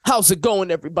How's it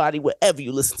going, everybody? Wherever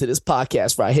you listen to this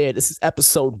podcast right here, this is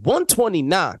episode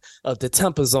 129 of the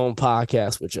Temper Zone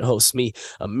podcast with your host, me,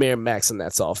 Amir Max, and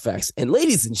that's all facts. And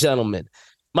ladies and gentlemen,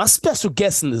 my special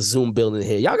guest in the Zoom building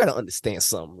here, y'all got to understand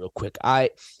something real quick.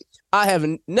 I have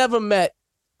never met,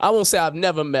 I won't say I've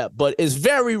never met, but it's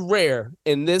very rare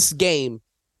in this game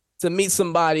to meet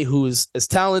somebody who's as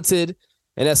talented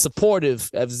and as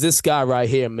supportive as this guy right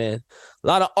here, man. A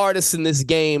lot of artists in this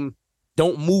game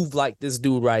don't move like this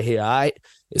dude right here, all right?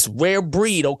 It's rare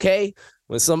breed, okay?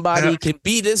 When somebody can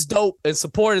be this dope and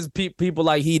support his people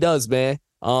like he does, man.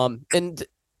 And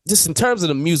just in terms of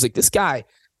the music, this guy,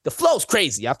 the flow's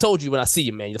crazy. I've told you when I see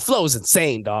you, man. The flow is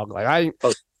insane, dog. Like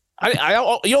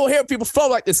you don't hear people flow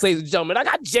like this, ladies and gentlemen. I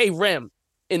got J Rem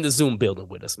in the Zoom building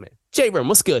with us, man. J Rem,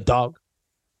 what's good, dog?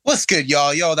 What's good,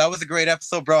 y'all? Yo, that was a great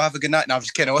episode, bro. Have a good night. No, I'm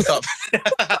just kidding. What's up?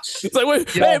 It's like,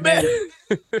 wait, yo, hey, man.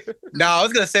 No, I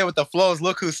was going to say with the flows,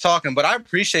 look who's talking, but I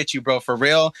appreciate you, bro, for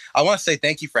real. I want to say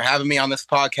thank you for having me on this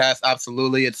podcast.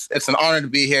 Absolutely. It's an honor to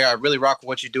be here. I really rock with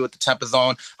what you do at the Temper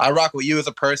Zone. I rock with you as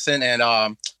a person. And,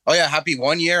 happy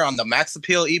 1 year on the Max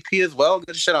Appeal EP as well.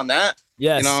 Good shit on that.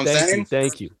 Yes, you know what I'm saying?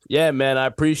 Thank you. Yeah, man, I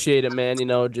appreciate it, man.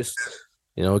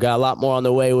 Got a lot more on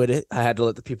the way with it. I had to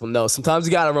let the people know. Sometimes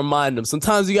you got to remind them.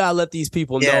 Sometimes you got to let these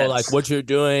people know like what you're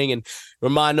doing and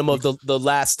remind them of the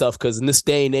last stuff. Because in this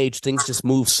day and age, things just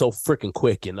move so freaking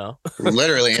quick, you know?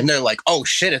 Literally. And they're like, oh,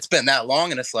 shit, it's been that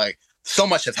long. And it's like, so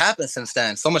much has happened since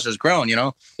then. So much has grown, you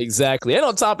know? Exactly. And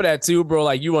on top of that, too, bro,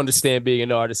 like you understand being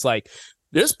an artist, like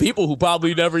there's people who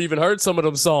probably never even heard some of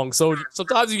them songs. So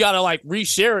sometimes you got to like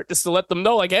reshare it just to let them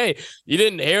know, like, hey, you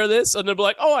didn't hear this? And they'll be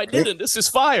like, oh, I didn't. This is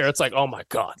fire. It's like, oh my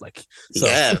God. Like, so.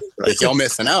 Yeah, like y'all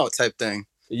missing out type thing.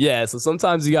 Yeah. So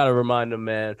sometimes you got to remind them,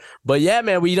 man. But yeah,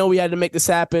 man, we had to make this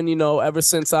happen, ever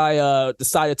since I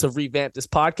decided to revamp this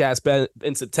podcast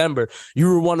in September. You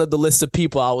were one of the list of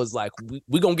people I was like,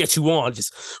 we're going to get you on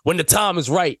just when the time is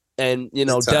right. And,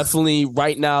 definitely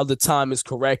right now the time is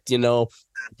correct.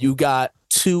 You got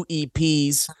 2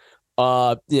 EPs,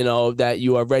 that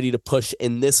you are ready to push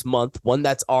in this month. One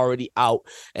that's already out,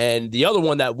 and the other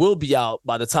one that will be out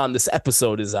by the time this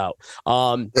episode is out.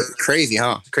 Crazy,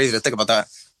 huh? Crazy to think about that.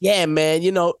 Yeah, man.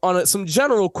 On some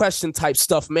general question type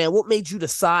stuff, man. What made you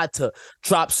decide to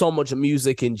drop so much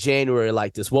music in January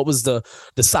like this? What was the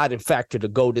deciding factor to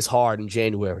go this hard in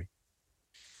January?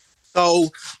 So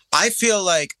I feel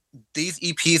like these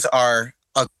EPs are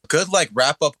a good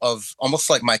wrap up of almost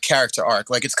like my character arc.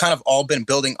 Like it's kind of all been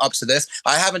building up to this.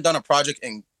 I haven't done a project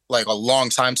in like a long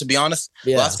time, to be honest.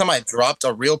 Yeah. Last time I dropped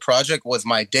a real project was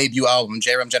my debut album,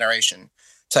 J Rem Generation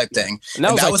type thing. And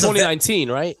that was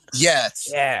 2019, right? Yes.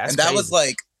 Yeah. And that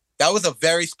was a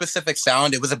very specific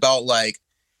sound. It was about like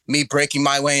me breaking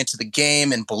my way into the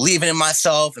game and believing in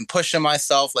myself and pushing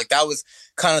myself. Like that was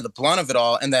kind of the blunt of it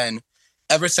all. And then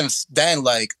ever since then,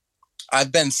 like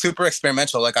I've been super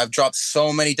experimental. Like I've dropped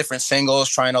so many different singles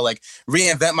trying to like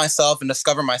reinvent myself and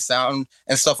discover my sound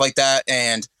and stuff like that.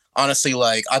 And honestly,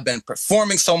 like I've been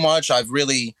performing so much. I've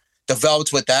really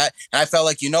developed with that. And I felt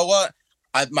like, you know what?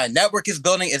 My network is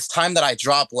building. It's time that I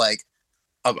drop like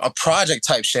a project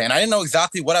type shit. And I didn't know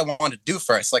exactly what I wanted to do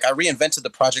first. Like I reinvented the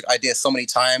project idea so many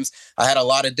times. I had a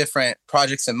lot of different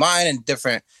projects in mind and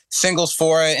different singles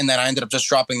for it. And then I ended up just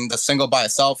dropping the single by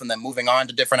itself and then moving on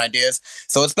to different ideas.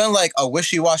 So it's been like a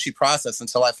wishy-washy process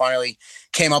until I finally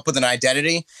came up with an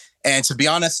identity. And to be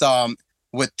honest,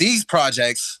 with these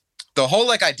projects, the whole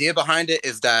like idea behind it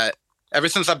is that ever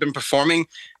since I've been performing,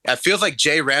 it feels like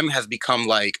J Rem has become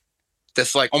like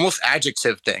this like almost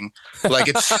adjective thing. Like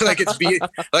it's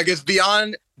it's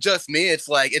beyond just me. It's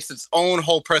like it's its own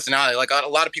whole personality. Like a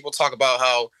lot of people talk about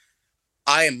how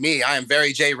I am me. I am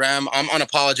very J Rem. I'm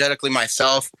unapologetically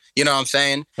myself. You know what I'm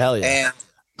saying? Hell yeah. And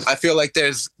I feel like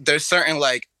there's certain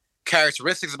like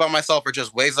characteristics about myself or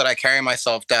just ways that I carry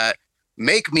myself that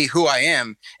make me who I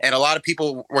am. And a lot of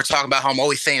people were talking about how I'm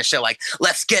always saying shit like,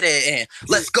 let's get it and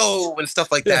let's go and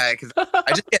stuff like that. Because I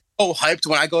just get so hyped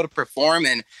when I go to perform.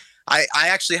 And I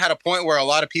actually had a point where a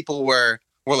lot of people were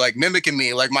like mimicking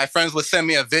me. Like my friends would send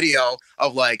me a video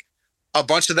of like a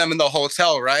bunch of them in the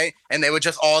hotel, right? And they would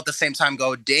just all at the same time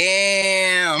go,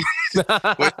 damn,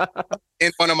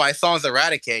 in one of my songs,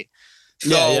 Eradicate.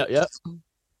 So, yeah.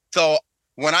 So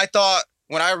when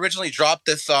I originally dropped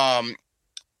this, when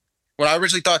I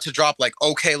originally thought to drop like,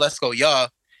 okay, let's go, yeah.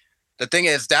 The thing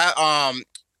is that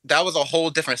that was a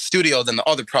whole different studio than the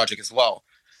other project as well.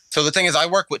 So the thing is, I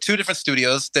work with 2 different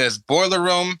studios. There's Boiler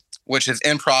Room, which is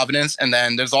in Providence. And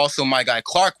then there's also my guy,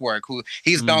 Clark Work, who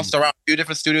he's bounced around a few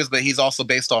different studios, but he's also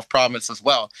based off Providence as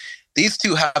well. These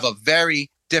 2 have a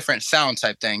very different sound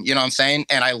type thing. You know what I'm saying?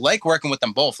 And I like working with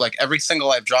them both. Like every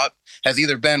single I've dropped has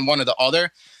either been one or the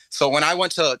other. So when I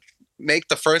went to make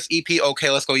the first EP,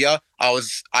 Okay, Let's Go Yeah, I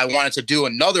wanted to do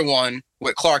another one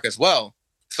with Clark as well.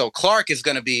 So Clark is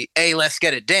going to be Hey, Let's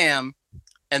Get It Damn.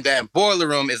 And then Boiler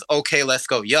Room is Okay, Let's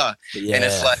Go Yeah. And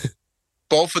it's like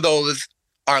both of those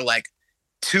are like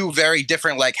two very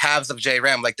different like halves of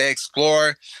J-Ram. Like they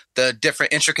explore the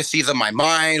different intricacies of my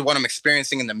mind, what I'm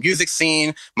experiencing in the music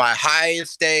scene, my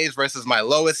highest days versus my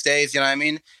lowest days. You know what I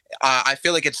mean? I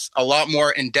feel like it's a lot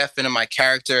more in depth into my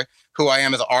character, who I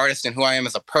am as an artist and who I am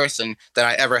as a person than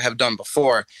I ever have done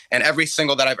before. And every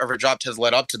single that I've ever dropped has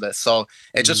led up to this. So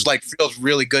it just like feels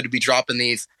really good to be dropping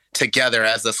these together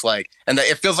as this like, and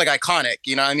it feels like iconic,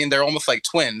 you know what I mean? They're almost like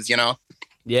twins, you know?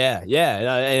 Yeah,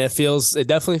 and it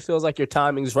definitely feels like your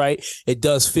timing's right. It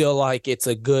does feel like it's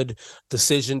a good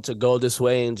decision to go this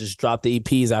way and just drop the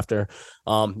EPs after,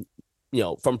 from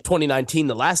 2019,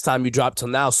 the last time you dropped till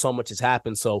now, so much has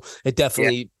happened. So it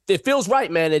definitely, it feels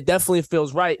right, man. It definitely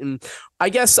feels right. And I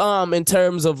guess, in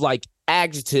terms of like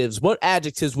adjectives, what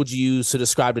adjectives would you use to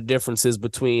describe the differences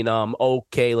between,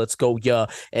 Okay, Let's Go Yeah,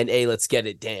 and Hey, Let's Get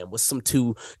It Damn? What's some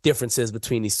two differences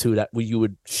between these two that you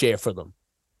would share for them?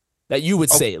 That you would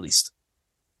say, at least.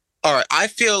 All right. I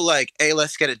feel like Hey,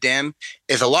 Let's Get It Damn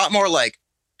is a lot more like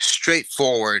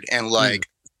straightforward and like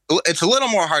it's a little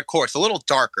more hardcore. It's a little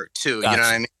darker too. Gotcha. You know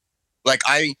what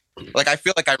I mean? I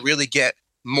feel like I really get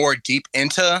more deep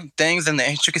into things and the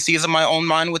intricacies of my own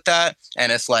mind with that.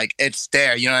 And it's like it's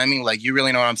there. You know what I mean? Like you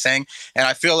really know what I'm saying. And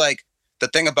I feel like the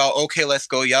thing about Okay, Let's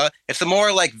Go Yeah, it's a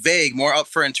more like vague, more up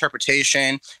for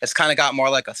interpretation. It's kind of got more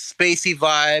like a spacey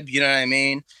vibe. You know what I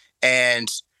mean? And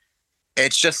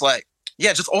it's just like,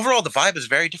 yeah, just overall the vibe is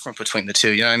very different between the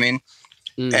two, you know what I mean?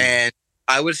 And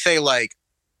I would say like,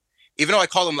 even though I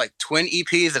call them like twin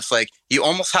EPs, it's like you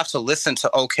almost have to listen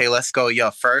to Okay, Let's Go Yeah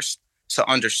first to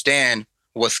understand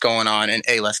what's going on in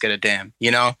Hey, Let's Get It Damn,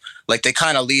 you know? Like they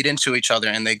kind of lead into each other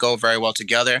and they go very well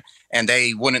together and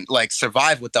they wouldn't like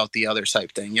survive without the other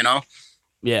type thing, you know?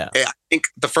 Yeah. I think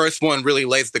the first one really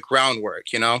lays the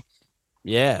groundwork, you know?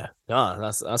 Yeah,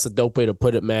 that's a dope way to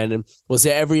put it, man. And was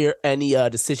there ever any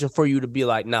decision for you to be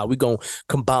like, nah, we're going to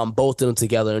combine both of them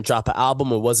together and drop an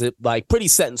album? Or was it like pretty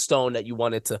set in stone that you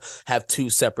wanted to have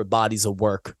two separate bodies of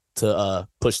work to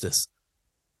push this?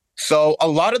 So a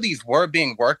lot of these were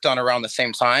being worked on around the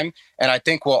same time. And I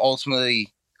think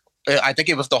I think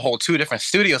it was the whole two different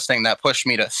studios thing that pushed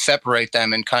me to separate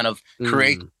them and kind of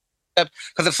create,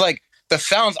 because it's like, the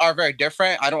sounds are very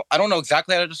different. I don't know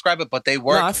exactly how to describe it, but they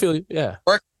work. No, I feel you. Yeah.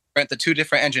 Work different. The two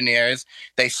different engineers,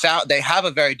 they have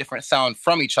a very different sound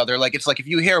from each other. Like it's like if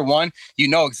you hear one, you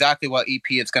know exactly what EP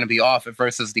it's going to be off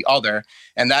versus the other,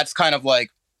 and that's kind of like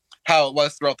how it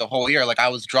was throughout the whole year. Like I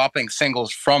was dropping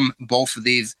singles from both of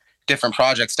these different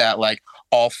projects that like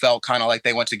all felt kind of like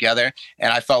they went together,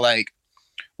 and I felt like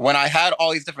when I had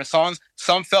all these different songs,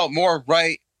 some felt more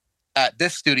right at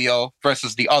this studio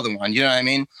versus the other one. You know what I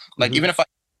mean? Like even if I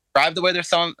describe the way their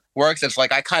sound works, it's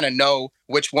like I kind of know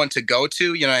which one to go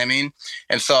to, you know what I mean?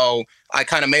 And so I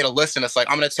kind of made a list and it's like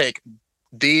I'm gonna take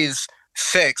these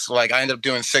 6, like I ended up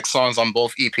doing 6 songs on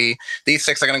both EP. These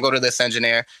 6 are gonna go to this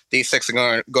engineer, these 6 are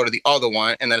gonna go to the other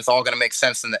one, and then it's all gonna make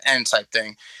sense in the end type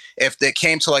thing. If they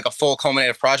came to like a full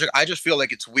culminative project, I just feel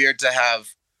like it's weird to have,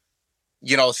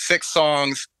 6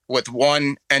 songs with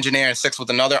one engineer and 6 with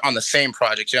another on the same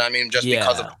project, you know what I mean? Just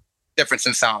because of difference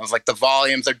in sounds. Like the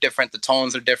volumes are different, the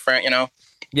tones are different,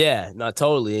 Yeah, no,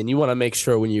 totally. And you want to make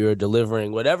sure when you're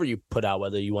delivering whatever you put out,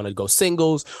 whether you want to go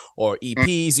singles or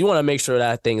EPs, you want to make sure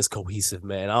that thing is cohesive,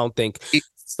 man. I don't think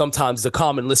sometimes the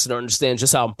common listener understands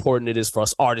just how important it is for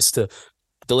us artists to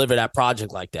deliver that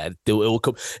project like that.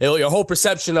 Your whole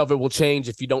perception of it will change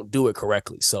if you don't do it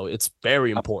correctly. So it's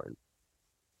very important.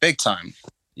 Big time.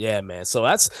 Yeah, man. So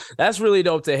that's really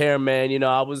dope to hear, man.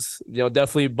 I was,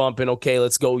 definitely bumping Okay,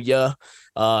 Let's Go Yeah.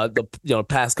 The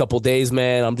past couple days,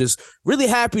 man. I'm just really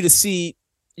happy to see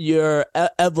your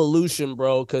evolution,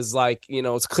 bro. Cause like,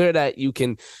 it's clear that you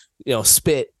can,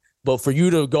 spit, but for you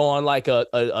to go on like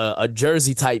a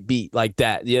Jersey type beat like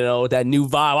that, that new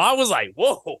vibe, I was like,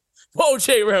 whoa,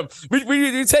 J-Ram,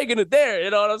 we taking it there, you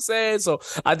know what I'm saying? So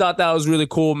I thought that was really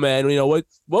cool, man. What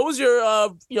was your,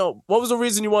 what was the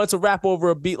reason you wanted to rap over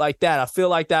a beat like that? I feel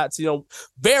like that's,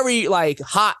 very like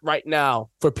hot right now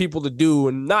for people to do,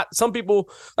 and not some people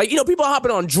like, people are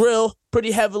hopping on drill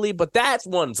pretty heavily, but that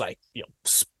one's like,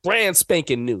 brand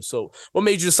spanking new. So what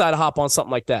made you decide to hop on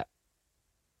something like that?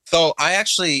 So I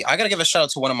got to give a shout out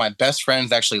to one of my best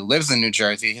friends that actually lives in New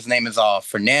Jersey. His name is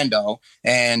Fernando.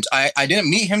 And I didn't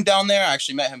meet him down there. I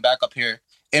actually met him back up here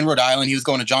in Rhode Island. He was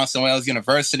going to Johnson Wales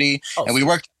University. And we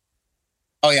worked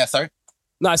Oh yeah, sorry.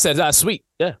 No, I said sweet.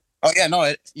 Yeah. Oh yeah, no,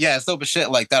 it's dope as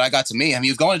shit like that. I got to meet him. He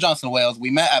was going to Johnson Wales.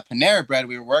 We met at Panera Bread.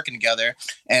 We were working together,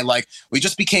 and like we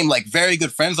just became like very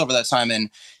good friends over that time. And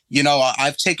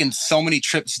I've taken so many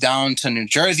trips down to New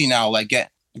Jersey now, like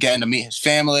getting to meet his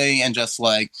family and just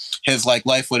like his like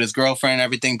life with his girlfriend and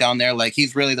everything down there. Like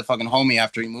he's really the fucking homie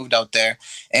after he moved out there,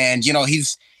 and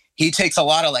he takes a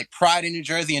lot of like pride in New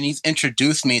Jersey, and he's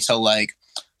introduced me to like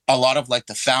a lot of like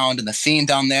the sound and the scene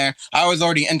down there. I was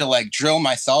already into like drill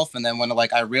myself, and then when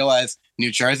like I realized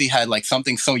New Jersey had like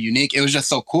something so unique, it was just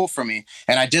so cool for me.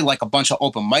 And I did like a bunch of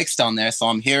open mics down there, so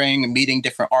I'm hearing and meeting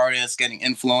different artists, getting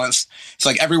influenced. It's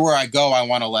like everywhere I go, I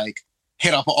want to like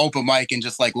hit up an open mic and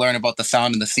just like learn about the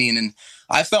sound and the scene. And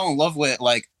I fell in love with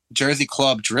like Jersey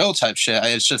club drill type shit.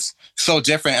 It's just so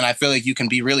different, and I feel like you can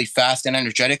be really fast and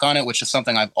energetic on it, which is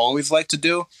something I've always liked to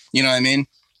do. You know what I mean?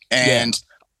 And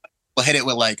we'll hit it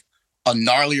with like a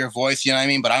gnarlier voice, you know what I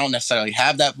mean? But I don't necessarily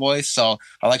have that voice, so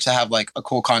I like to have like a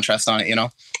cool contrast on it, you know?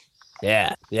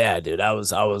 Yeah, dude. I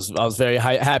was very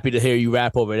happy to hear you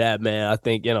rap over that, man. I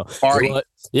think Party.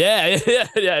 Yeah.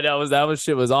 That was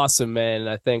shit was awesome, man. And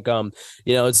I think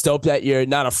it's dope that you're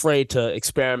not afraid to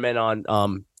experiment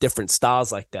on different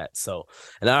styles like that. So,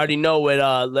 and I already know with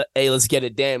hey, let's get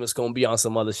it, damn, it's gonna be on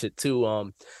some other shit too. I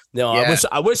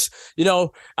wish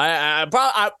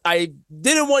I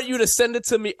didn't want you to send it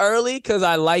to me early because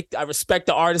I respect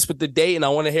the artist with the date and I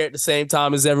want to hear it at the same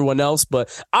time as everyone else.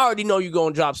 But I already know you're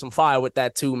gonna drop some fire with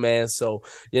that too, man. So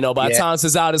by the time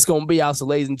it's out, it's gonna be out. So,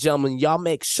 ladies and gentlemen, y'all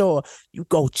make sure you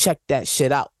go check that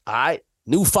shit out. All right,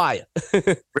 new fire.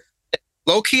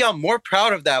 Low key, I'm more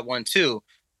proud of that one too.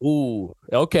 Ooh,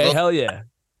 okay, hell yeah.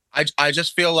 I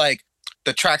just feel like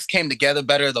the tracks came together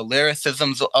better. The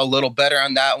lyricism's a little better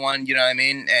on that one. You know what I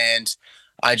mean? And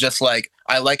I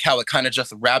like how it kind of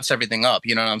just wraps everything up.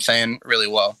 You know what I'm saying? Really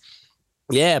well.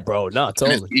 Yeah, bro. No,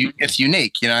 totally. It's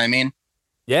unique. You know what I mean?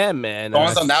 Yeah, man.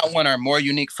 Songs on that one are more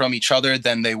unique from each other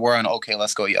than they were on Okay,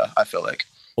 Let's Go. Yeah, I feel like.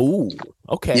 Ooh,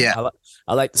 okay. Yeah.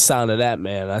 I like the sound of that,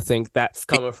 man. I think that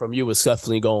coming from you is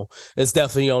definitely going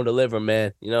to deliver,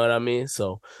 man. You know what I mean?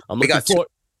 So I'm looking forward.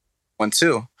 One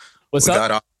too. What's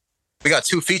up? We got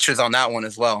 2 features on that one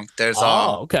as well. There's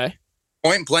okay.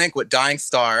 Point Blank with Dying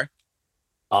Star.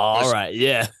 All right,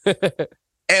 yeah.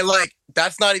 And like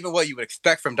that's not even what you would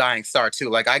expect from Dying Star too.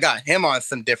 Like I got him on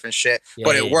some different shit,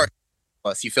 but it worked.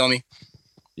 Plus, you feel me?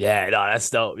 Yeah, no, that's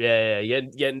dope. Yeah.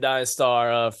 Getting Dying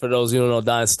Star. For those who don't know,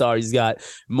 Dying Star, he's got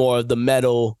more of the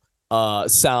metal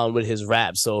sound with his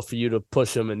rap. So for you to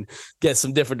push him and get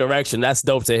some different direction, that's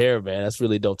dope to hear, man. That's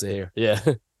really dope to hear. Yeah.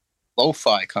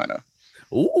 Lo-fi kind of.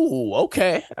 Ooh,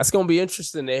 okay. That's gonna be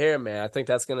interesting to hear, man. I think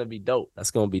that's gonna be dope.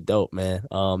 That's gonna be dope, man.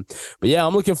 But yeah,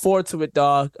 I'm looking forward to it,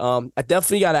 dog. I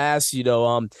definitely gotta ask you though.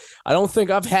 I don't think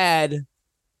I've had.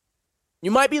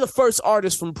 You might be the first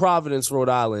artist from Providence, Rhode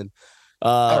Island,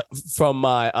 from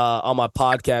my on my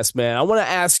podcast, man. I want to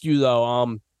ask you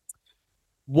though,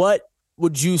 what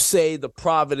would you say the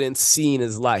Providence scene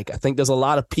is like? I think there's a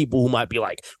lot of people who might be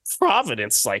like,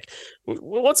 Providence, like,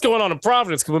 what's going on in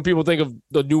Providence? Because when people think of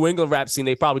the New England rap scene,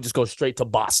 they probably just go straight to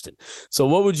Boston. So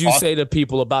what would you say to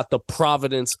people about the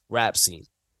Providence rap scene?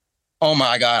 Oh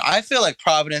my God. I feel like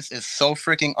Providence is so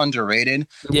freaking underrated.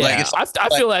 Yeah, like I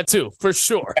feel that too, for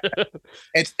sure.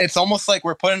 It's almost like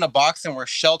we're put in a box and we're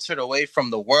sheltered away from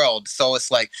the world. So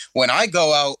it's like when I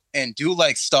go out and do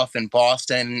like stuff in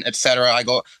Boston, etc. I've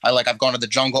gone to the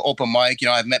Jungle open mic,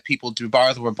 I've met people through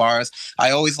bars over bars.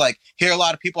 I always like hear a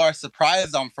lot of people are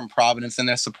surprised I'm from Providence and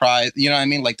they're surprised, you know what I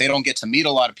mean? Like they don't get to meet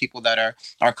a lot of people that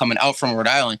are coming out from Rhode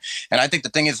Island. And I think the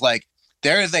thing is like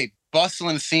there is a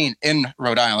bustling scene in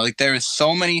Rhode Island. Like there is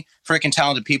so many freaking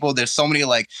talented people. There's so many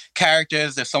like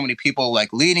characters. There's so many people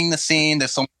like leading the scene.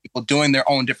 There's so many people doing their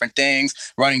own different things,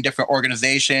 running different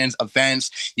organizations,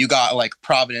 events. You got like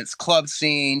Providence club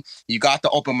scene. You got the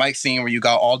open mic scene where you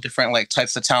got all different like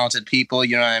types of talented people.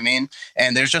 You know what I mean?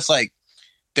 And there's just like,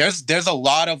 there's a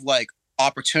lot of like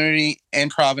opportunity in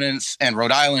Providence and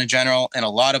Rhode Island in general, and a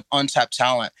lot of untapped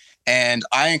talent. And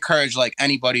I encourage like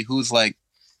anybody who's like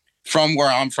from where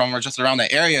I'm from or just around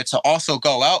the area to also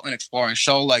go out and explore and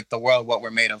show like the world what we're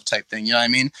made of type thing. You know what I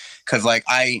mean? Because like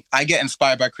I get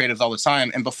inspired by creatives all the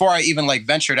time. And before I even like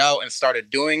ventured out and started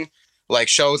doing like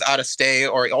shows out of state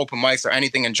or open mics or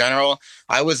anything in general,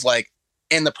 I was like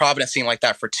in the Providence scene like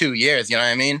that for 2 years. You know what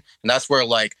I mean? And that's where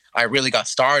like I really got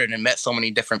started and met so many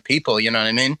different people. You know what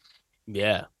I mean?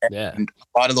 Yeah. And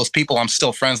a lot of those people I'm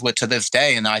still friends with to this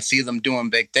day, and I see them doing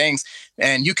big things.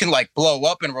 And you can like blow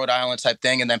up in Rhode Island type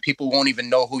thing, and then people won't even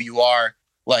know who you are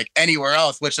like anywhere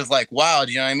else, which is like wild,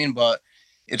 you know what I mean? But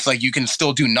it's like you can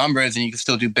still do numbers and you can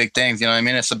still do big things. You know what I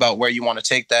mean? It's about where you want to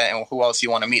take that and who else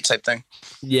you want to meet type thing.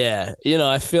 Yeah.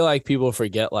 I feel like people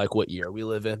forget like what year we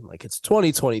live in. Like it's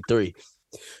 2023.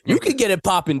 You can get it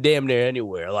popping damn near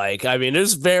anywhere. Like, I mean,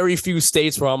 there's very few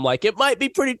states where I'm like, it might be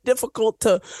pretty difficult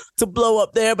to blow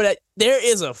up there, but there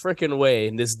is a freaking way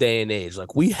in this day and age.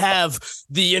 Like, we have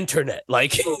the internet.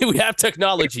 Like, we have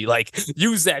technology. Like,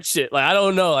 use that shit. Like, I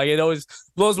don't know. Like, it always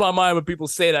blows my mind when people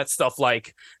say that stuff.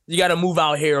 Like, you got to move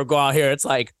out here or go out here. It's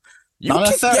like, you can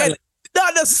get it.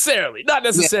 Not necessarily.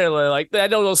 Yeah. Like, I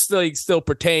know those still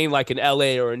pertain like in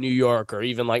LA or in New York or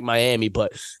even like Miami,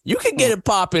 but you can get it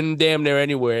popping damn near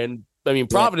anywhere. And I mean,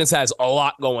 Providence has a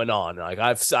lot going on. Like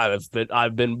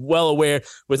I've been well aware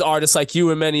with artists like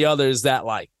you and many others that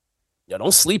like,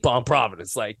 don't sleep on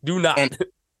Providence. Like, do not. And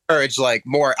encourage like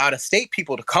more out of state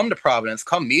people to come to Providence,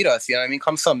 come meet us. You know what I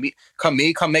mean?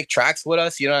 Come make tracks with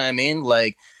us. You know what I mean?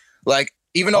 Like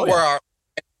even though we're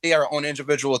our own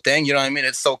individual thing, you know what I mean?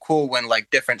 It's so cool when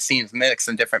like different scenes mix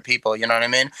and different people, you know what I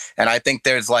mean? And I think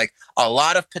there's like a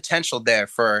lot of potential there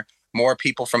for more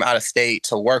people from out of state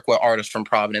to work with artists from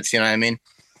Providence, you know what I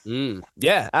mean?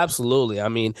 Yeah, absolutely. I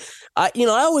mean, I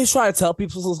always try to tell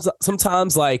people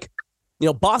sometimes like,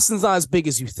 Boston's not as big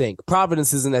as you think.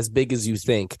 Providence isn't as big as you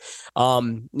think.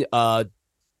 I'm trying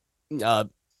to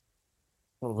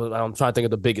think of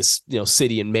the biggest,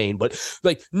 city in Maine, but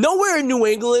like nowhere in New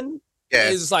England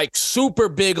is like super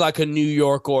big like a New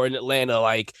York or in Atlanta.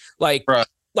 Like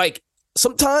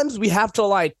sometimes we have to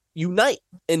like unite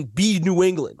and be New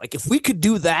England. Like if we could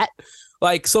do that,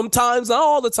 like sometimes, not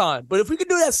all the time, but if we could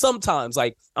do that sometimes,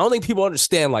 like I don't think people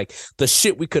understand like the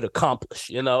shit we could accomplish.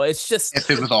 It's just if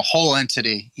it was a whole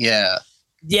entity.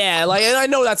 Yeah, like, and I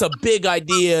know that's a big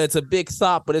idea, it's a big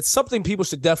thought, but it's something people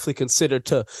should definitely consider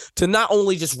to not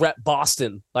only just rep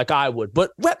Boston like I would,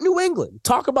 but rep New England.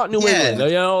 Talk about New England,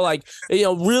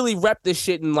 really rep this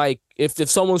shit. And like, if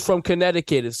someone's from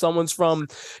Connecticut, if someone's from,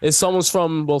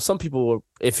 well, some people were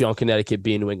iffy on Connecticut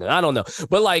being New England. I don't know,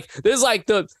 but like, there's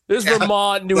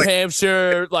Vermont, New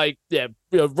Hampshire, like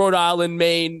Rhode Island,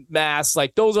 Maine, Mass.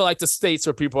 Like those are like the states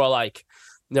where people are like,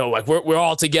 like we're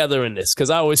all together in this. Because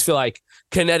I always feel like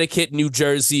Connecticut, New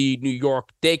Jersey, New York,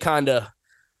 they kind of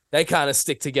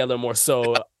stick together more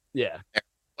so. Yeah.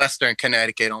 Western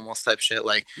Connecticut almost type shit.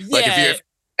 Like if you're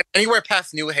anywhere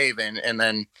past New Haven, and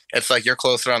then it's like you're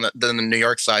closer on the New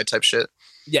York side type shit.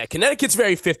 Yeah, Connecticut's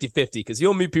very 50-50 because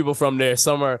you'll meet people from there.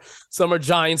 Some are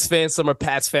Giants fans, some are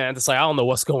Pats fans. It's like, I don't know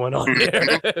what's going on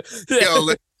there.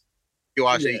 You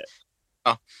watch it.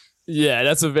 Oh. Yeah,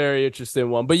 that's a very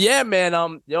interesting one. But yeah, man,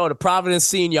 the Providence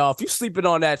scene, y'all, if you're sleeping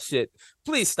on that shit,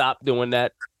 please stop doing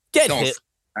that. Don't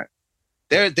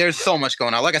hit. There's so much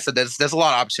going on. Like I said, there's a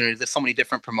lot of opportunities. There's so many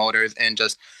different promoters and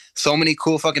just so many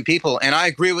cool fucking people. And I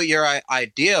agree with your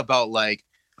idea about like,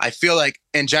 I feel like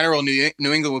in general, New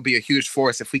England would be a huge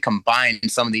force if we combine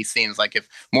some of these scenes. Like if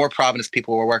more Providence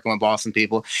people were working with Boston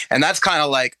people. And that's kind of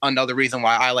like another reason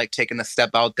why I like taking the step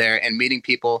out there and meeting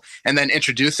people and then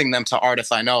introducing them to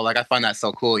artists I know. Like I find that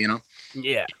so cool,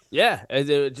 Yeah.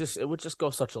 It would just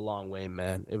go such a long way,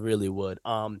 man. It really would.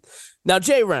 Now,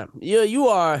 J-Ram, you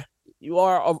are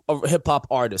a hip hop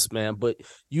artist, man, but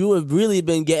you have really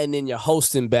been getting in your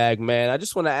hosting bag, man. I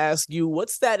just want to ask you,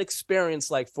 what's that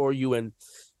experience like for you? And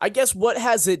I guess what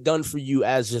has it done for you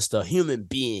as just a human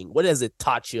being? What has it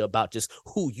taught you about just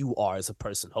who you are as a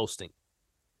person hosting?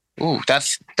 Ooh,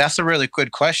 that's a really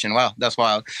good question. Wow, that's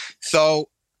wild. So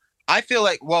I feel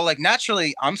like,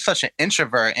 naturally, I'm such an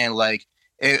introvert, and like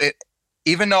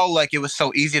even though like it was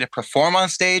so easy to perform on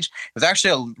stage, it was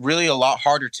actually really a lot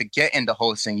harder to get into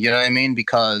hosting. You know what I mean?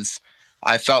 Because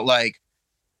I felt like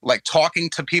talking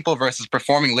to people versus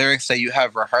performing lyrics that you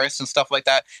have rehearsed and stuff like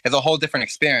that is a whole different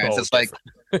experience. It's different.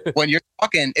 Like when you're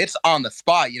talking, it's on the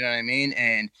spot, you know what I mean?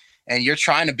 And you're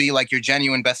trying to be like your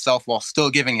genuine best self while still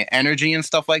giving it energy and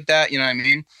stuff like that, you know what I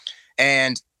mean?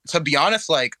 And to be honest,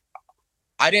 like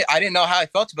I didn't know how I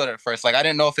felt about it at first. Like I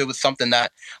didn't know if it was something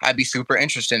that I'd be super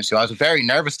interested in. So I was very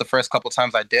nervous the first couple of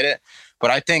times I did it. But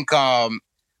I think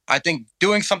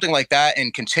doing something like that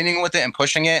and continuing with it and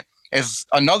pushing it is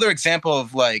another example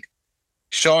of like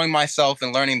showing myself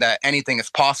and learning that anything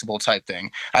is possible type thing.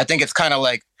 I think it's kind of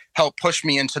like helped push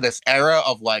me into this era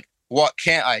of like, what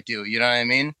can't I do? You know what I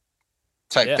mean?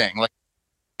 Type thing. Like,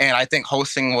 and I think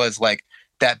hosting was like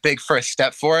that big first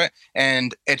step for it.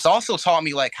 And it's also taught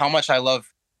me like how much I love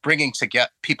bringing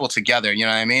people together, you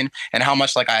know what I mean? And how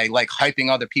much like I like hyping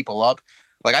other people up.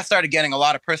 Like I started getting a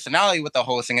lot of personality with the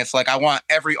hosting. It's like I want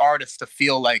every artist to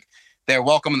feel like they're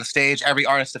welcome on the stage, every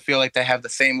artist to feel like they have the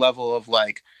same level of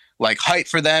like like hype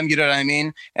for them, you know what I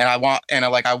mean? And I want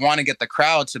to get the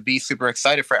crowd to be super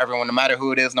excited for everyone, no matter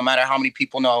who it is, no matter how many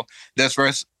people know this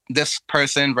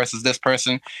person versus this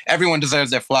person. Everyone deserves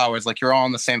their flowers. Like, you're all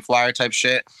on the same flyer type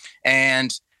shit.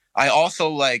 And I also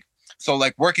like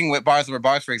working with Bars Over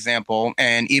Bars, for example,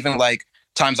 and even like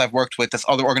times I've worked with this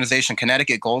other organization,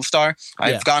 Connecticut Gold Star.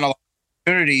 I've gotten a lot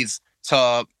of opportunities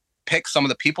to pick some of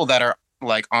the people that are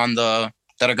like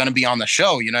that are going to be on the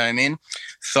show, you know what I mean?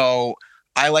 So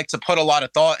I like to put a lot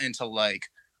of thought into like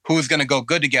who's going to go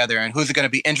good together and who's going to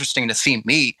be interesting to see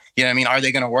meet, you know what I mean? Are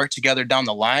they going to work together down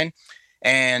the line?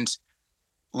 And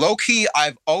low key,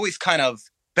 I've always kind of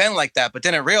been like that, but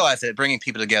didn't realize it, bringing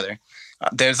people together.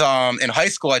 There's in high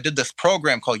school, I did this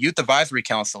program called Youth Advisory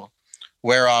Council,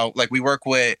 where like we work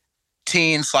with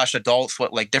teens/adults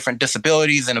with like different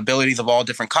disabilities and abilities of all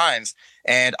different kinds.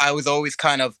 And I was always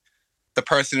kind of the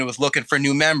person who was looking for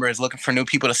new members, looking for new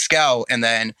people to scout. And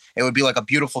then it would be like a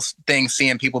beautiful thing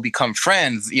seeing people become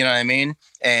friends, you know what I mean?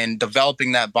 And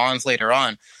developing that bonds later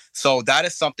on. So that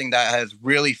is something that has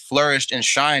really flourished and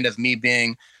shined as me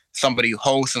being somebody who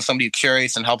hosts and somebody who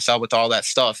curates and helps out with all that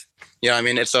stuff. You know what I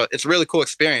mean? It's a really cool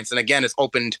experience. And again, it's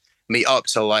opened me up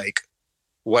to like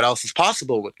what else is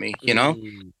possible with me, you know?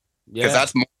 Because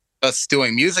that's more just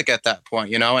doing music at that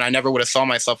point, you know? And I never would have saw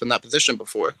myself in that position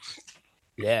before.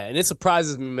 Yeah, and it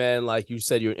surprises me, man. Like you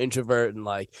said, you're an introvert, and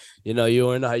like, you know, you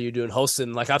don't know how you're doing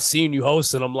hosting. Like, I've seen you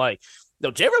host, and I'm like, no,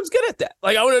 J-Rob's good at that.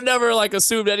 Like, I would have never like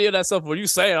assumed any of that stuff. What you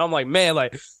saying? I'm like, man,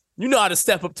 like, you know how to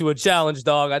step up to a challenge,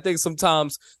 dog. I think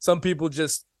sometimes some people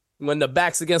just, when the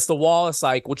back's against the wall, it's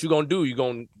like, what you gonna do? You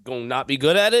gonna not be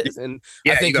good at it? And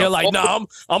I think you're like, no,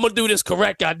 I'm gonna do this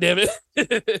correct. God damn it.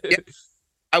 Yeah.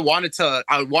 I wanted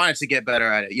to get better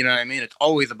at it. You know what I mean? It's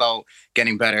always about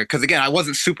getting better. Because again, I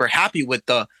wasn't super happy with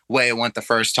the way it went the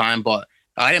first time, but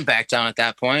I didn't back down at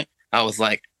that point. I was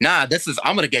like, nah,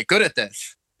 I'm going to get good at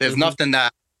this. There's nothing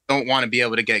that I don't want to be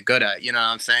able to get good at. You know what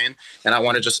I'm saying? And I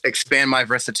want to just expand my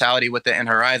versatility with it and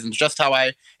horizons, just how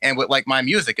I am with like my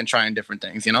music and trying different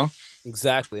things, you know?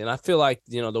 Exactly. And I feel like,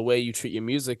 you know, the way you treat your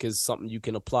music is something you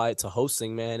can apply it to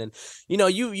hosting, man. And, you know,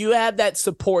 you have that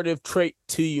supportive trait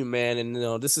to you, man. And, you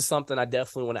know, this is something I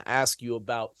definitely want to ask you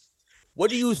about. What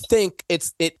do you think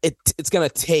it's going to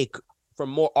take for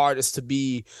more artists to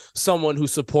be someone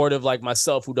who's supportive like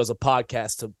myself, who does a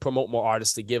podcast to promote more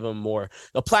artists, to give them more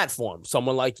a platform?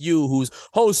 Someone like you who's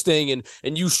hosting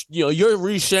and you know, you're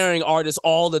resharing artists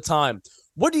all the time.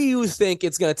 What do you think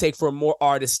it's going to take for more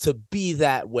artists to be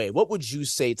that way? What would you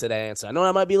say to that answer? I know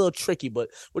that might be a little tricky, but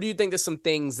what do you think there's some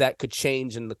things that could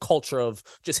change in the culture of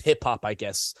just hip hop, I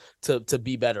guess, to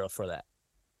be better for that?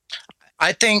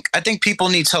 I think people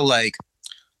need to like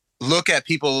look at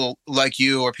people like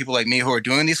you or people like me who are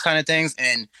doing these kind of things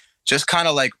and just kind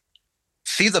of like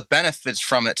see the benefits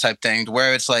from it type thing,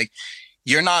 where it's like,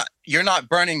 you're not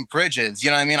burning bridges. You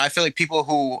know what I mean? I feel like people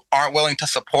who aren't willing to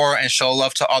support and show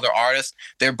love to other artists,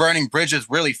 they're burning bridges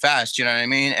really fast. You know what I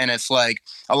mean? And it's like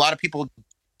a lot of people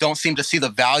don't seem to see the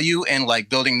value in like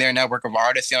building their network of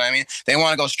artists. You know what I mean? They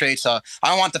want to go straight to,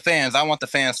 I want the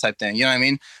fans type thing. You know what I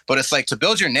mean? But it's like, to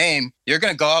build your name, you're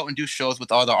going to go out and do shows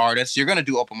with other artists. You're going to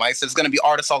do open mics. There's going to be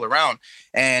artists all around.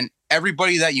 And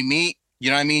everybody that you meet,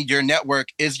 you know what I mean? Your network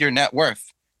is your net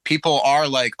worth. People are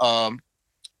like,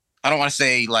 I don't want to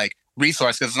say like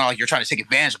resource, because it's not like you're trying to take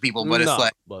advantage of people, but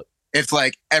it's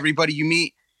like everybody you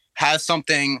meet has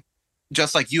something,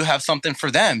 just like you have something for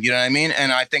them. You know what I mean?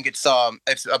 And I think it's a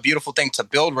beautiful thing to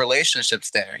build relationships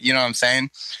there. You know what I'm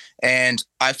saying? And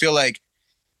I feel like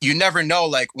you never know,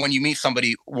 like when you meet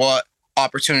somebody, what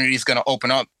opportunity is going to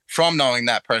open up from knowing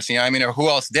that person, you know what I mean? Or who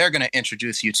else they're going to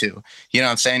introduce you to, you know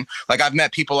what I'm saying? Like I've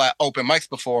met people at open mics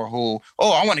before who,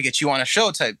 oh, I want to get you on a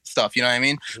show type stuff, you know what I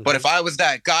mean? But if I was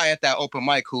that guy at that open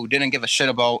mic who didn't give a shit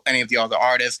about any of the other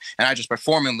artists and I just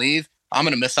perform and leave, I'm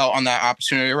going to miss out on that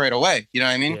opportunity right away. You know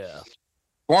what I mean? Yeah.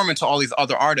 Performing to all these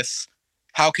other artists,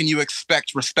 how can you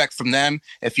expect respect from them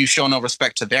if you show no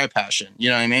respect to their passion? You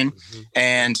know what I mean?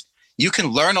 And you can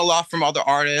learn a lot from other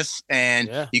artists, and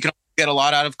you can get a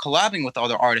lot out of collabing with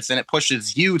other artists, and it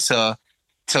pushes you to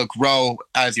grow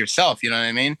as yourself. You know what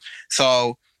I mean?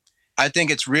 So I think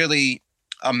it's really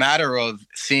a matter of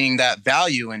seeing that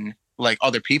value in like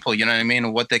other people, you know what I mean?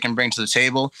 And what they can bring to the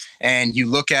table. And you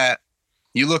look at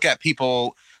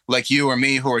people like you or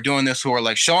me who are doing this, who are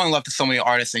like showing love to so many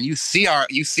artists, and you see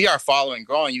our following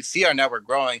growing, you see our network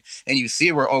growing, and you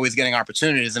see we're always getting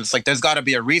opportunities. And it's like, there's got to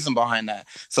be a reason behind that.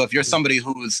 So if you're somebody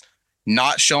who's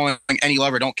not showing any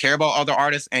love or don't care about other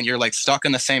artists, and you're like stuck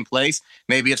in the same place,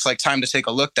 maybe it's like time to take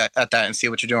a look at that and see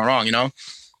what you're doing wrong, you know?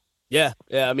 Yeah.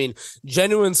 I mean,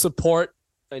 genuine support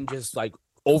and just like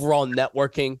overall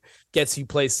networking gets you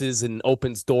places and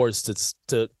opens doors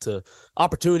to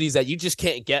opportunities that you just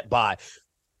can't get by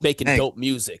making dope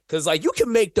music. Because like you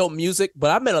can make dope music,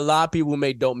 but I've met a lot of people who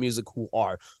make dope music who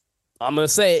are, I'm gonna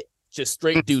say it, just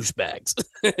straight douchebags.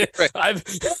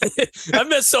 I've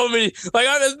met so many, like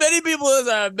as many people as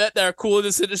I've met that are cool in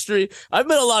this industry. I've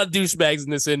met a lot of douchebags in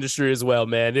this industry as well,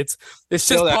 man. It's just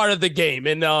part of the game.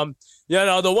 And you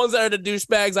know, the ones that are the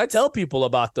douchebags, I tell people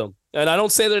about them. And I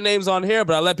don't say their names on here,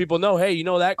 but I let people know, hey, you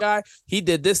know that guy? He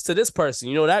did this to this person.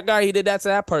 You know that guy? He did that to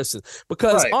that person.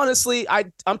 Because honestly,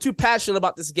 I'm too passionate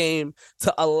about this game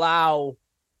to allow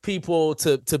people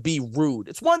to be rude.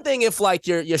 It's one thing if like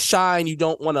you're shy and you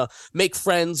don't want to make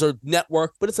friends or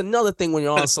network, but it's another thing when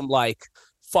you're on some like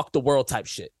fuck the world type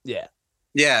shit. Yeah.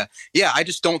 I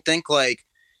just don't think like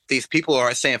these people who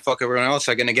are saying fuck everyone else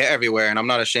are gonna get everywhere, and I'm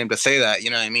not ashamed to say that. You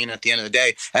know what I mean? At the end of the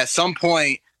day, at some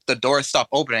point the doors stop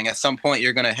opening. At some point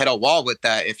you're gonna hit a wall with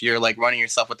that if you're like running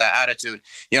yourself with that attitude.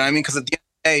 You know what I mean? Because at the end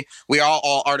of the day, we are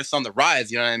all artists on the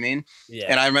rise. You know what I mean? Yeah.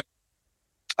 And I remember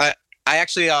I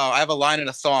actually I have a line in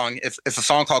a song. It's a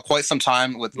song called "Quite Some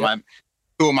Time" with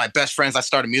two of my best friends. I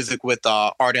started music with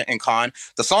Ardent and Khan.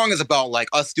 The song is about like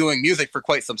us doing music for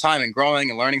quite some time and growing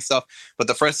and learning stuff. But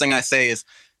the first thing I say is,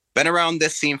 been around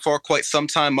this scene for quite some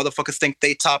time. Motherfuckers think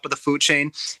they top of the food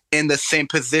chain, in the same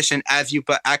position as you,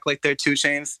 but act like they're 2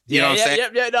 Chainz. You know what I'm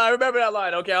saying? Yeah. No, I remember that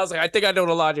line. Okay, I was like, I think I know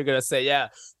the line you're gonna say. Yeah.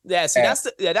 See,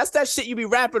 that's that shit you be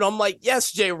rapping. I'm like,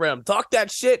 yes, J Rem, talk that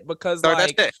shit because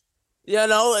like. That's it. You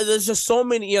know, there's just so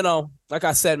many, you know, like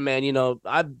I said, man, you know,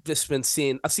 I've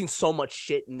seen so much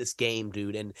shit in this game,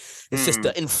 dude. And it's just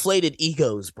the inflated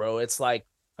egos, bro. It's like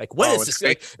when is this?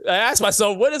 Like, I ask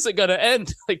myself, when is it going to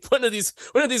end? Like, when are these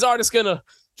artists going to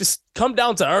just come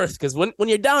down to earth? Because when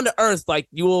you're down to earth, like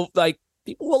you will like,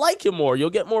 people will like you more. You'll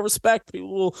get more respect.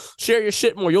 People will share your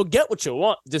shit more. You'll get what you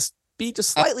want. Just be just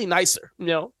slightly nicer, you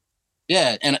know?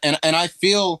 Yeah, and I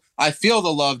feel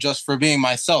the love just for being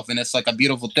myself, and it's like a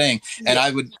beautiful thing. And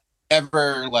I would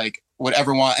ever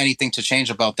want anything to change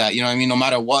about that. You know what I mean? No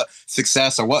matter what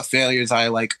success or what failures I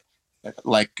like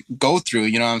go through,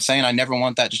 you know what I'm saying? I never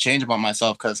want that to change about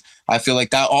myself, because I feel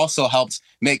like that also helps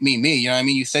make me me. You know what I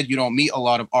mean? You said you don't meet a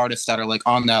lot of artists that are like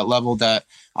on that level that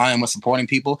I am with supporting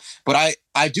people, but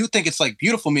I do think it's like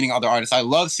beautiful meeting other artists. I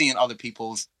love seeing other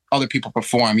people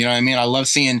perform. You know what I mean? I love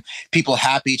seeing people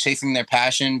happy, chasing their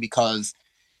passion, because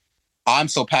I'm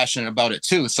so passionate about it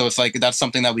too. So it's like, that's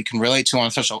something that we can relate to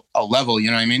on such a level.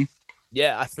 You know what I mean?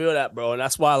 Yeah, I feel that, bro. And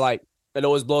that's why like it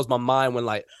always blows my mind when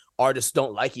like artists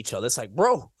don't like each other. It's like,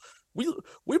 bro,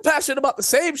 we're passionate about the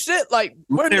same shit. Like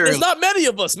there's not many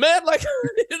of us, man. Like,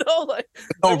 you know, like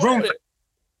no room.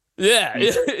 Yeah.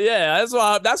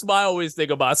 That's why I always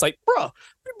think about it. It's like, bro,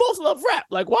 we both love rap.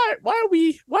 Like, why are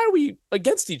we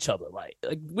against each other? Like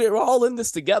we're all in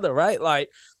this together, right? Like,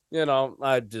 you know,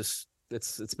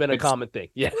 it's been a common thing.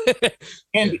 Yeah.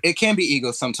 It can be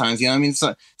ego sometimes. You know what I mean?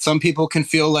 So, some people can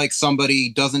feel like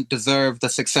somebody doesn't deserve the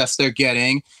success they're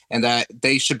getting and that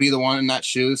they should be the one in that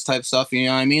shoes type stuff. You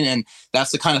know what I mean? And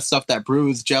that's the kind of stuff that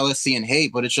brews jealousy and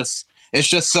hate, but it's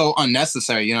just so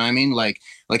unnecessary. You know what I mean? Like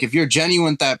if you're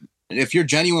genuine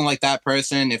like that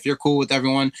person, if you're cool with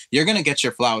everyone, you're going to get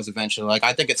your flowers eventually. Like,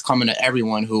 I think it's coming to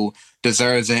everyone who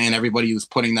deserves it and everybody who's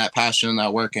putting that passion and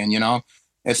that work in, you know?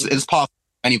 It's possible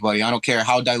for anybody. I don't care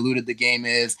how diluted the game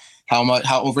is, how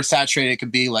oversaturated it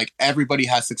could be. Like, everybody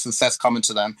has success coming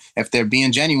to them if they're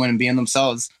being genuine and being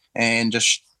themselves and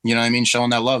just, you know what I mean, showing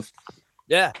that love.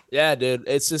 Yeah, dude.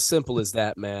 It's as simple as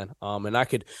that, man. And I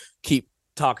could keep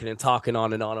talking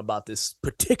on and on about this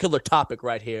particular topic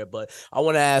right here, but I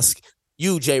want to ask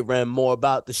you, J Rem, more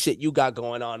about the shit you got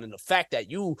going on and the fact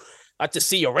that you got to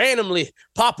see you randomly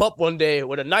pop up one day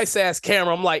with a nice ass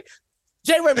camera. I'm like,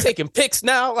 J Rem taking pics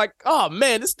now. Like, oh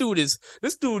man, this dude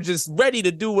just ready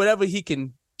to do whatever he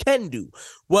can do.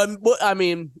 What I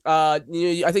mean, I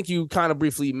think you kind of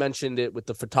briefly mentioned it with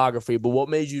the photography, but what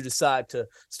made you decide to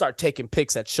start taking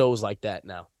pics at shows like that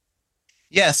now?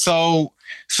 Yeah, so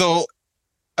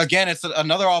again, it's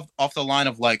another off the line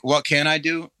of like, what can I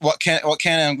do? What can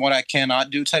and what I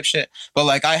cannot do type shit. But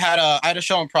like, I had a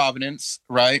show in Providence,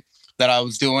 right, that I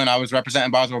was doing. I was representing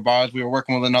Bars Over Bars. We were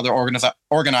working with another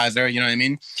organizer, you know what I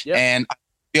mean? Yep. And I'd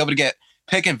be able to get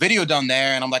pic and video done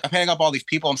there. And I'm like, I'm hitting up all these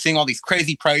people. I'm seeing all these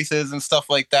crazy prices and stuff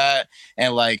like that.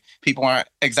 And like, people aren't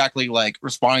exactly like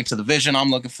responding to the vision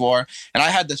I'm looking for. And I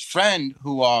had this friend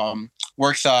who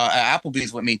works at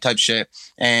Applebee's with me type shit.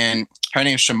 And her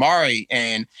name's Shamari.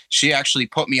 And she actually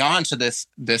put me on to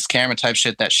this camera type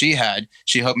shit that she had.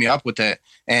 She hooked me up with it.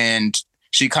 And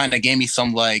she kind of gave me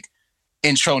some like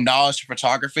intro knowledge to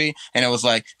photography. And it was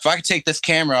like, if I could take this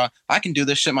camera, I can do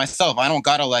this shit myself. I don't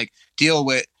gotta like deal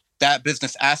with that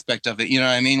business aspect of it. You know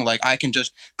what I mean? Like I can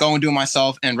just go and do it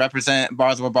myself and represent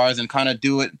Bars Over Bars and kind of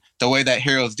do it the way that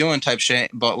Hero's doing type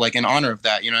shit, but like in honor of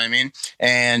that, you know what I mean?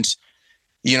 And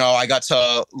you know, I got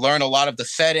to learn a lot of the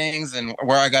settings and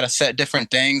where I got to set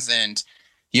different things. And,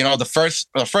 you know, the first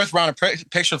round of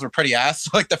pictures were pretty ass.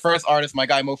 Like the first artist, my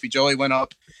guy Mofi Joey, went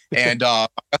up and I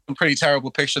got some pretty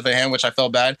terrible pictures of him, which I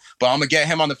felt bad. But I'm going to get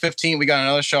him on the 15th. We got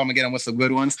another show. I'm going to get him with some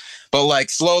good ones. But like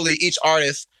slowly, each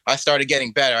artist, I started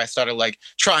getting better. I started like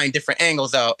trying different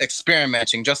angles out,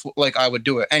 experimenting, just like I would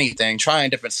do with anything, trying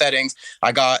different settings.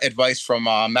 I got advice from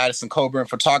Madison Coburn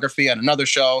Photography at another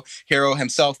show. Hero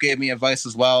himself gave me advice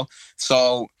as well.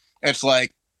 So it's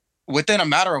like within a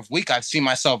matter of a week, I've seen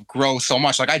myself grow so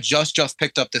much. Like I just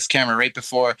picked up this camera right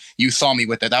before you saw me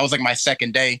with it. That was like my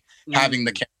second day having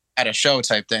the camera at a show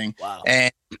type thing. Wow.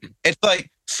 And it's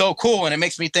like so cool. And it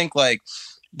makes me think like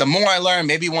the more I learn,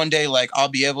 maybe one day like I'll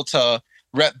be able to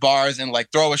rep bars and like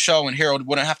throw a show and Hero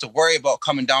wouldn't have to worry about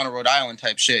coming down to Rhode Island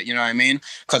type shit. You know what I mean?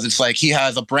 Because it's like he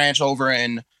has a branch over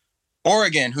in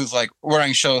Oregon who's like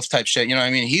running shows type shit. You know what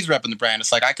I mean? He's repping the brand.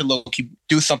 It's like I could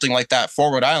do something like that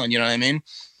for Rhode Island. You know what I mean?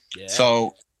 Yeah.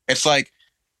 So it's like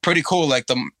pretty cool. Like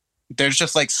there's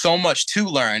just like so much to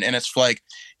learn, and it's like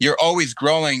you're always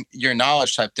growing your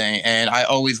knowledge type thing. And I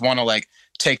always want to like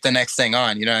take the next thing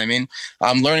on. You know what I mean?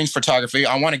 I'm learning photography.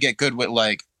 I want to get good with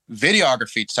like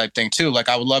videography type thing too. Like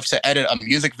I would love to edit a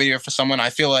music video for someone. I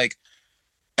feel like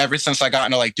ever since I got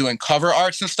into like doing cover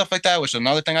arts and stuff like that, which is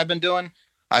another thing I've been doing,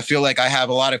 I feel like I have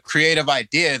a lot of creative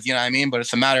ideas, you know what I mean? But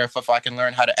it's a matter of if I can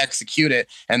learn how to execute it,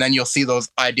 and then you'll see those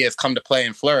ideas come to play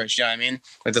and flourish, you know what I mean?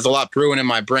 Like there's a lot brewing in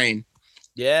my brain.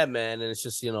 Yeah, man. And it's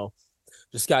just, you know,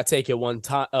 just got to take it one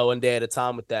day at a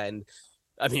time with that. And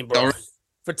I mean, bro,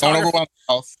 don't overwhelm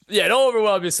yourself. Yeah, don't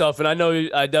overwhelm yourself. And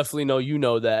I definitely know you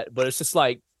know that, but it's just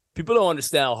like, people don't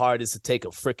understand how hard it is to take a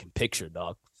freaking picture,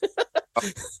 dog.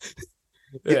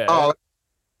 Yeah.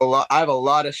 Oh, I have a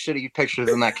lot of shitty pictures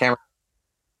in that camera.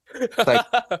 Like,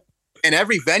 and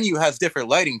every venue has different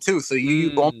lighting too. So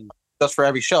you just for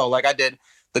every show. Like I did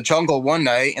the Jungle one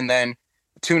night, and then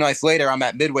 2 nights later I'm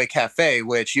at Midway Cafe,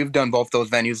 which you've done both those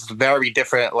venues. It's very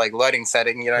different, like lighting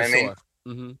setting. You know what I mean?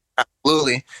 Mm-hmm.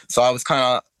 Absolutely. So I was kind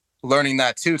of learning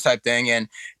that too type thing, and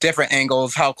different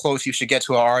angles, how close you should get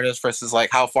to an artist versus like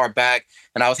how far back.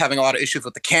 And I was having a lot of issues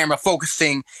with the camera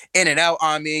focusing in and out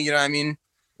on me, you know what I mean?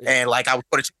 And like I would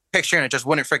put a picture and it just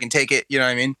wouldn't freaking take it, you know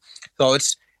what I mean? So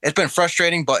it's been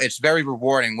frustrating, but it's very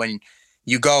rewarding when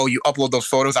you upload those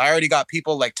photos. I already got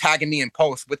people like tagging me in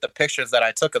posts with the pictures that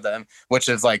I took of them, which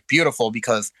is like beautiful,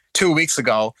 because 2 weeks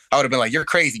ago I would have been like, you're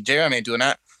crazy, JRM ain't doing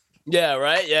that. Yeah,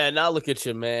 right. Yeah, now look at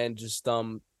you, man. Just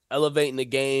elevating the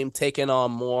game, taking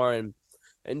on more, and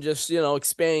just, you know,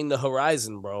 expanding the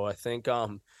horizon, bro. I think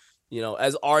you know,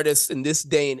 as artists in this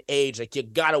day and age, like you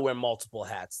gotta wear multiple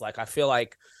hats. Like I feel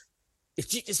like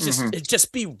it'd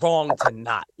just be wrong to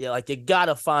not. Yeah, like you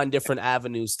gotta find different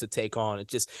avenues to take on.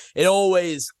 It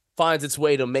always finds its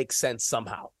way to make sense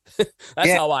somehow.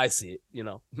 That's how I see it, you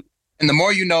know. And the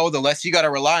more you know, the less you gotta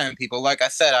rely on people. Like I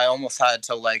said, I almost had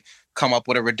to like come up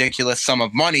with a ridiculous sum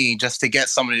of money just to get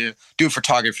somebody to do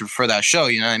photography for that show,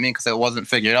 you know what I mean? Because it wasn't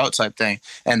figured out type thing.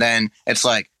 And then it's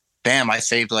like, bam, I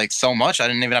saved like so much. I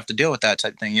didn't even have to deal with that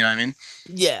type thing. You know what I mean?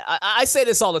 Yeah, I say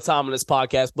this all the time on this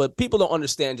podcast, but people don't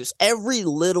understand just every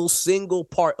little single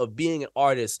part of being an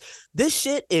artist. This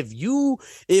shit, if you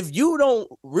don't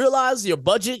realize your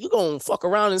budget, you're going to fuck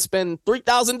around and spend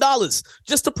 $3,000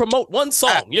 just to promote one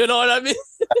song. You know what I mean?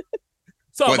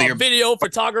 So about video,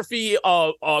 photography,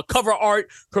 cover art,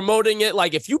 promoting it.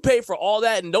 Like if you pay for all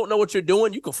that and don't know what you're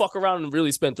doing, you can fuck around and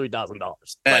really spend $3,000.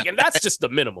 Like, and that's just the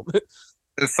minimum.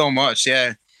 There's so much,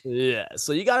 yeah. Yeah,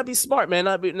 so you gotta be smart, man.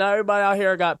 Not everybody out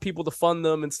here got people to fund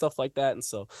them and stuff like that, and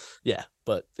so yeah.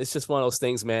 But it's just one of those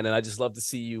things, man. And I just love to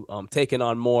see you taking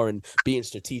on more and being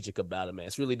strategic about it, man.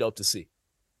 It's really dope to see.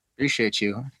 Appreciate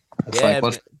you. It's yeah,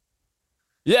 like,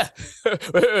 yeah.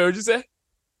 What'd you say?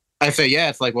 I say, yeah,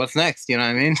 it's like, what's next? You know what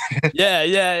I mean?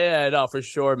 yeah. No, for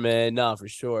sure, man. No, for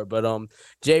sure. But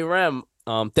JRM,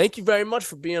 thank you very much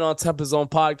for being on Temple Zone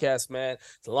Podcast, man.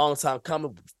 It's a long time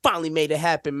coming. We finally made it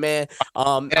happen, man.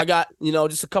 I got,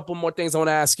 just a couple more things I want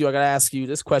to ask you. I got to ask you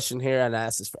this question here, and I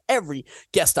ask this for every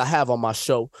guest I have on my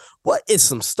show. What's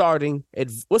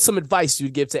some advice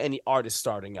you'd give to any artist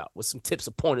starting out? What's some tips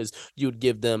or pointers you would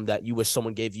give them that you wish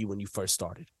someone gave you when you first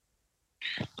started?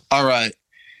 All right.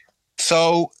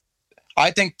 So I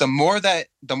think the more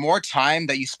time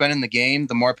that you spend in the game,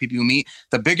 the more people you meet,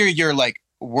 the bigger your like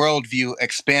worldview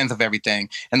expands of everything.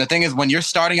 And the thing is, when you're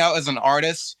starting out as an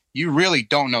artist, you really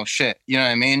don't know shit. You know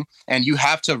what I mean? And you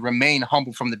have to remain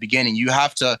humble from the beginning. You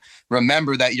have to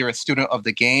remember that you're a student of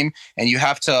the game, and you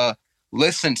have to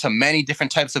listen to many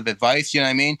different types of advice. You know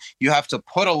what I mean? You have to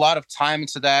put a lot of time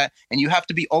into that, and you have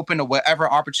to be open to whatever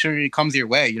opportunity comes your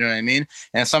way. You know what I mean?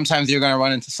 And sometimes you're going to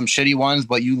run into some shitty ones,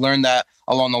 but you learn that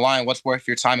along the line, what's worth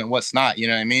your time and what's not. You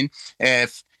know what I mean?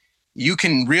 If you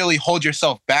can really hold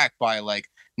yourself back by like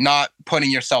not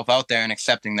putting yourself out there and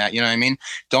accepting that, you know what I mean?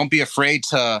 Don't be afraid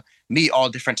to meet all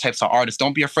different types of artists.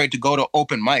 Don't be afraid to go to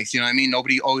open mics. You know what I mean?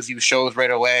 Nobody owes you shows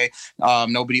right away.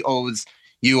 Nobody owes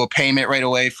you a payment right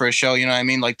away for a show. You know what I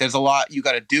mean? Like there's a lot you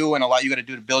got to do and a lot you got to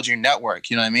do to build your network.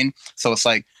 You know what I mean? So it's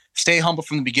like, stay humble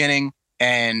from the beginning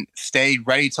and stay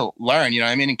ready to learn, you know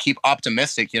what I mean? And keep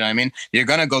optimistic, you know what I mean? You're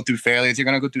going to go through failures. You're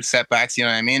going to go through setbacks, you know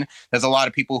what I mean? There's a lot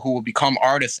of people who will become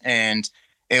artists and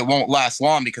it won't last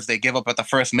long because they give up at the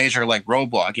first major like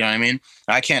roadblock, you know what I mean?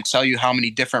 I can't tell you how many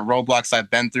different roadblocks I've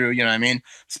been through, you know what I mean?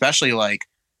 Especially like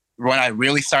when I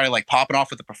really started like popping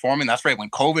off with the performing. That's right when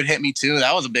COVID hit me too.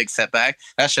 That was a big setback.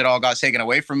 That shit all got taken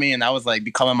away from me, and that was like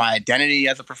becoming my identity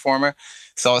as a performer.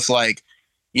 So it's like,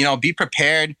 you know, be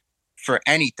prepared for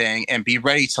anything and be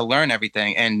ready to learn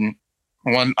everything. And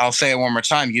I'll say it one more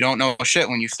time, you don't know shit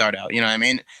when you start out. You know what I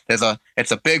mean? It's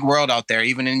a big world out there,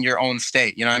 even in your own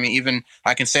state. You know what I mean? Even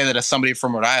I can say that as somebody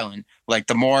from Rhode Island, like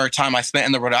the more time I spent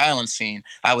in the Rhode Island scene,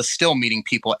 I was still meeting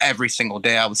people every single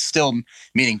day. I was still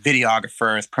meeting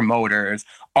videographers, promoters,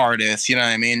 artists. You know what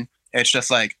I mean? It's just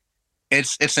like,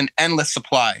 it's an endless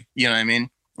supply. You know what I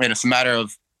mean? And it's a matter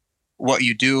of what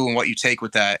you do and what you take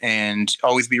with that, and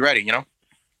always be ready, you know?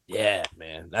 Yeah,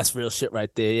 man, that's real shit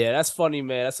right there. Yeah, that's funny,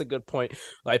 man. That's a good point.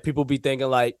 Like people be thinking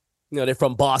like, you know, they're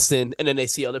from Boston, and then they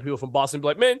see other people from Boston, be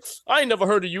like, man, I ain't never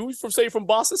heard of you from from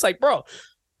Boston. It's like, bro,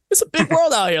 it's a big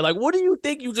world out here. Like, what do you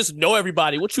think? You just know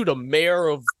everybody? What, you the mayor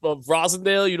of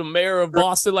Rosendale? You the mayor of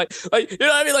Boston? Like, you know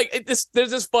what I mean? Like, there's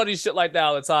just funny shit like that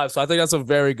all the time. So I think that's a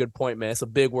very good point, man. It's a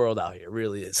big world out here. It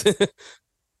really is.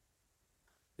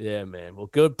 Yeah, man. Well,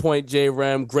 good point, J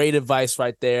Rem. Great advice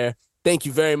right there. Thank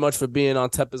you very much for being on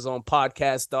Temper Zone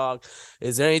Podcast, dog.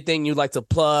 Is there anything you'd like to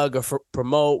plug or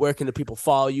promote? Where can the people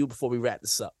follow you before we wrap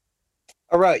this up?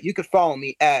 All right, you can follow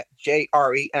me at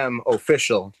JREM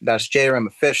Official. That's JREM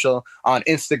Official on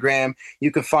Instagram.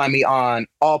 You can find me on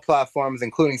all platforms,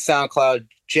 including SoundCloud,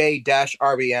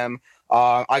 J-REM.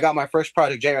 I got my first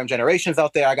project, JREM Generations,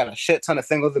 out there. I got a shit ton of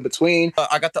singles in between.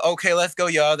 I got the Okay, Let's Go,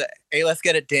 Yo, the Hey, Let's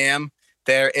Get It, Damn.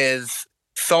 There is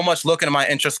so much looking at my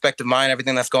introspective mind,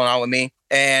 everything that's going on with me.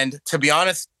 And to be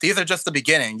honest, these are just the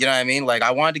beginning. You know what I mean? Like,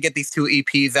 I wanted to get these 2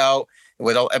 EPs out,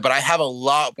 but I have a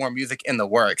lot more music in the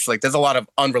works. Like, there's a lot of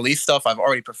unreleased stuff I've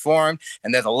already performed,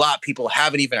 and there's a lot people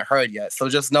haven't even heard yet. So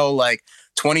just know, like,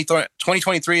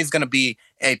 2023 is going to be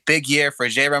a big year for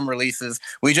JREM releases.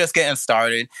 We just getting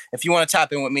started. If you want to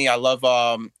tap in with me, I love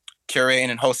curating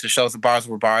and hosting shows at Bars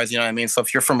Over Bars, you know what I mean? So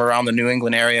if you're from around the New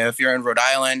England area, if you're in Rhode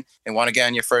Island and want to get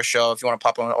on your first show, if you want to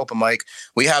pop on an open mic,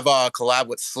 we have a collab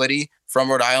with Slitty from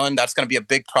Rhode Island. That's going to be a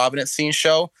big Providence scene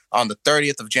show on the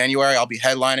 30th of January. I'll be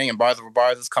headlining, and Bars Over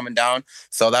Bars is coming down.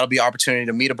 So that'll be an opportunity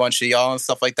to meet a bunch of y'all and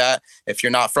stuff like that. If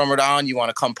you're not from Rhode Island, you want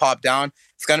to come pop down,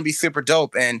 it's going to be super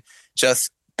dope and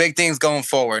just big things going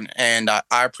forward. And I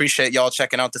appreciate y'all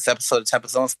checking out this episode of Temper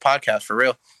Zone's podcast, for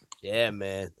real. Yeah,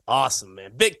 man. Awesome,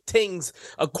 man. Big things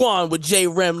Aquan with J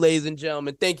Rem, ladies and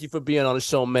gentlemen. Thank you for being on the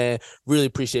show, man. Really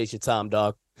appreciate your time,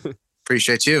 dog.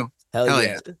 Appreciate you. Hell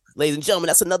yeah. Ladies and gentlemen,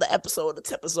 that's another episode of the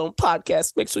Temper Zone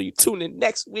Podcast. Make sure you tune in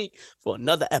next week for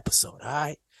another episode. All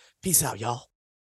right. Peace out, y'all.